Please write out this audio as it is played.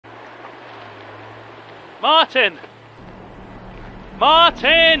Martin!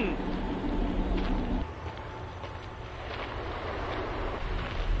 Martin!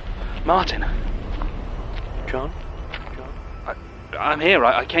 Martin. John? I'm here.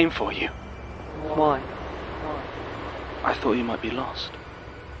 I came for you. Why? I thought you might be lost.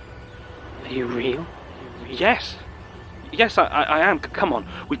 Are you real? Yes. Yes, I am. Come on.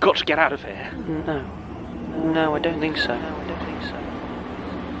 We've got to get out of here. No. No, I don't think so.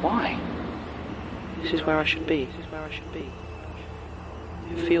 Why? This is where I should be.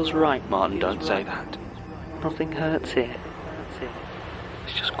 It feels right. Martin, don't say that. Nothing hurts here.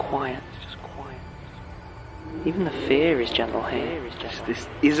 It's just quiet. Even the fear is gentle here. This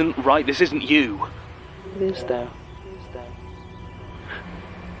isn't right. This isn't you. It is, though.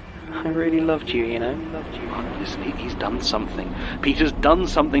 I really loved you, you know. Martin, listen, he's done something. Peter's done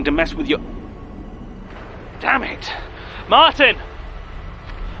something to mess with your... Damn it! Martin!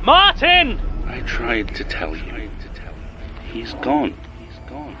 Martin! I tried to tell you. He's gone.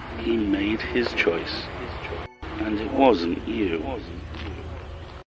 He made his choice. And it wasn't you.